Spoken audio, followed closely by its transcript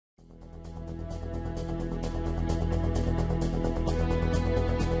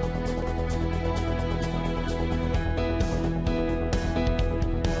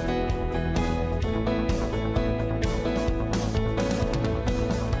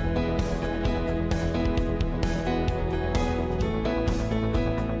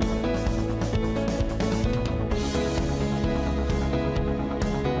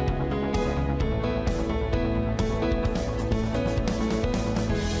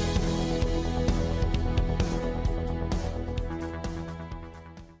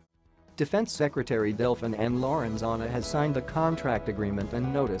Defense Secretary Delfin N. Lorenzana has signed the contract agreement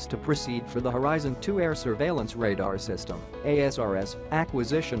and notice to proceed for the Horizon 2 Air Surveillance Radar System (ASRS)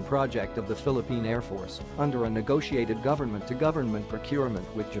 acquisition project of the Philippine Air Force under a negotiated government-to-government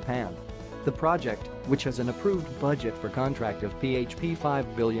procurement with Japan. The project, which has an approved budget for Contract of PHP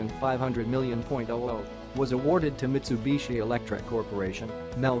 $5,500,000,000, was awarded to Mitsubishi Electric Corporation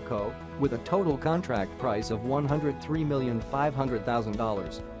 (MELCO) with a total contract price of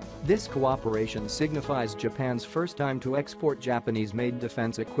 $103,500,000. This cooperation signifies Japan's first time to export Japanese-made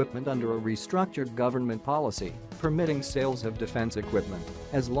defense equipment under a restructured government policy, permitting sales of defense equipment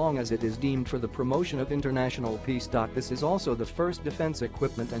as long as it is deemed for the promotion of international peace. This is also the first defense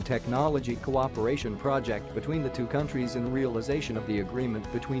equipment and technology cooperation project between the two countries in realization of the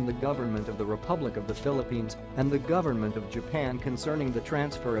agreement between the government of the Republic of the Philippines and the government of Japan concerning the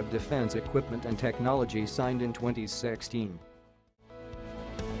transfer of defense equipment and technology signed in 2016.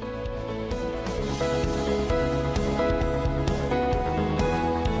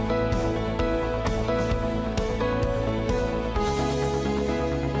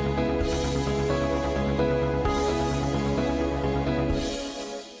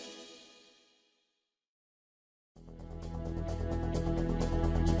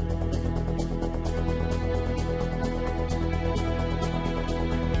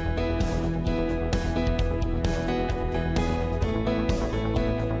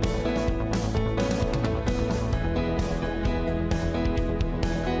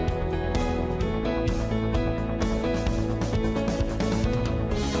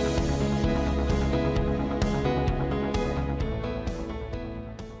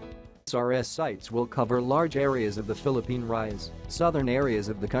 ASRS sites will cover large areas of the Philippine Rise, southern areas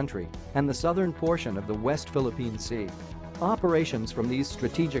of the country, and the southern portion of the West Philippine Sea. Operations from these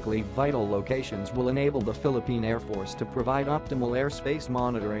strategically vital locations will enable the Philippine Air Force to provide optimal airspace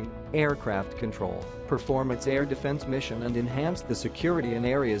monitoring, aircraft control, perform its air defense mission and enhance the security in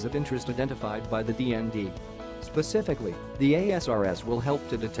areas of interest identified by the DND. Specifically, the ASRS will help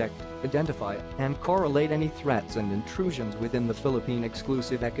to detect, identify, and correlate any threats and intrusions within the Philippine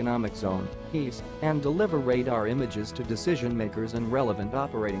Exclusive Economic Zone (PEZ) and deliver radar images to decision-makers and relevant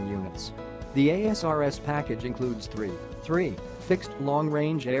operating units. The ASRS package includes three fixed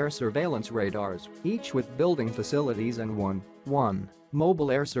long-range air surveillance radars, each with building facilities, and one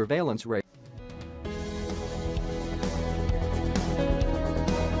mobile air surveillance radar.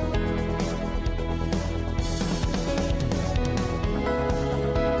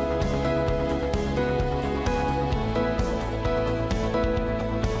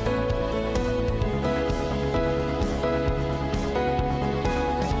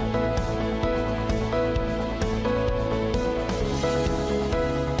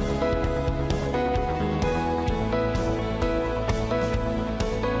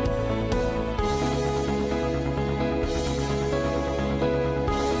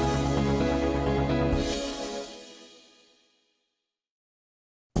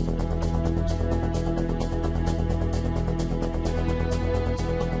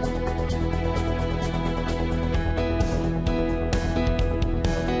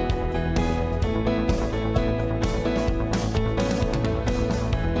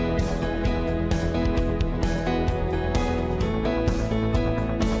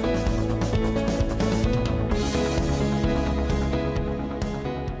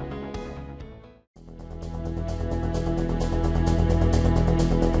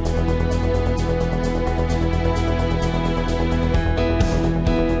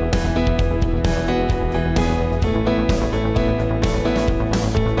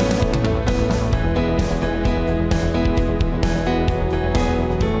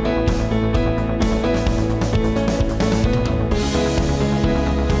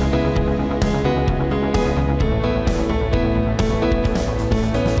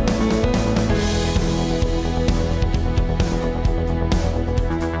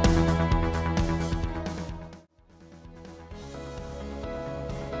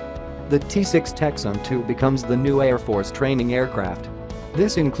 The T-6 Texan II becomes the new Air Force training aircraft.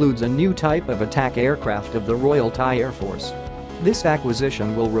 This includes a new type of attack aircraft of the Royal Thai Air Force. This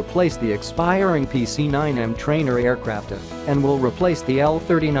acquisition will replace the expiring PC-9M trainer aircraft and will replace the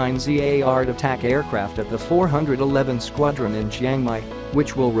L-39Z ARD attack aircraft at the 411 Squadron in Chiang Mai,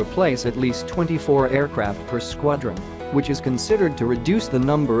 which will replace at least 24 aircraft per squadron, which is considered to reduce the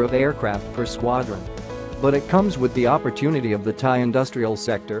number of aircraft per squadron. But it comes with the opportunity of the Thai industrial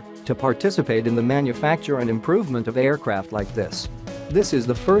sector to participate in the manufacture and improvement of aircraft like this. This is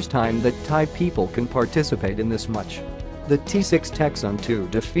the first time that Thai people can participate in this much. The T-6 Texan II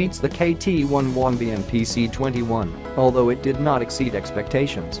defeats the KT-1 Wongbien PC-21, although it did not exceed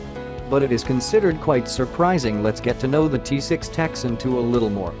expectations. but it is considered quite surprising. Let's get to know the T-6 Texan II a little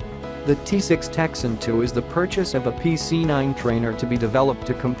more. The T-6 Texan II is the purchase of a PC-9 trainer to be developed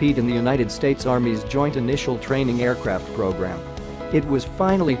to compete in the United States Army's Joint Initial Training Aircraft program. It was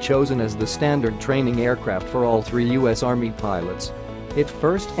finally chosen as the standard training aircraft for all 3 U.S. Army pilots. It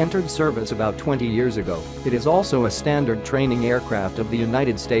first entered service about 20 years ago. It is also a standard training aircraft of the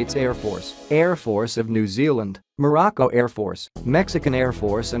United States Air Force, Air Force of New Zealand, Morocco Air Force, Mexican Air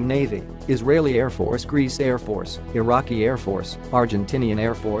Force and Navy, Israeli Air Force, Greece Air Force, Iraqi Air Force, Argentinian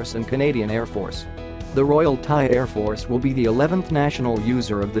Air Force and Canadian Air Force. The Royal Thai Air Force will be the 11th national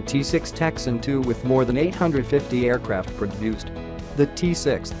user of the T-6 Texan II with more than 850 aircraft produced. The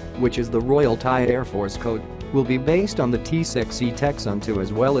T-6, which is the Royal Thai Air Force code, will be based on the T-6 Texan II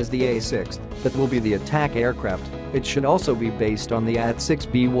as well as the A-6, that will be the attack aircraft. It should also be based on the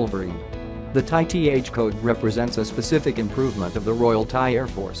AT-6B Wolverine. The Thai TH code represents a specific improvement of the Royal Thai Air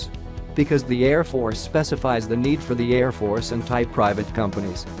Force. Because the Air Force specifies the need for the Air Force and Thai private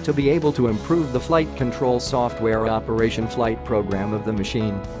companies to be able to improve the flight control software operation flight program of the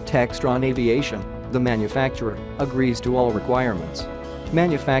machine, Textron Aviation, the manufacturer, agrees to all requirements.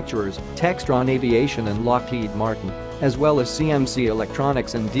 Manufacturers, Textron Aviation and Lockheed Martin, as well as CMC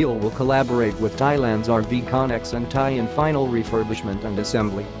Electronics and Deal will collaborate with Thailand's RV Connex and Thai in final refurbishment and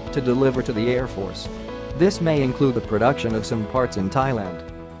assembly to deliver to the Air Force. This may include the production of some parts in Thailand.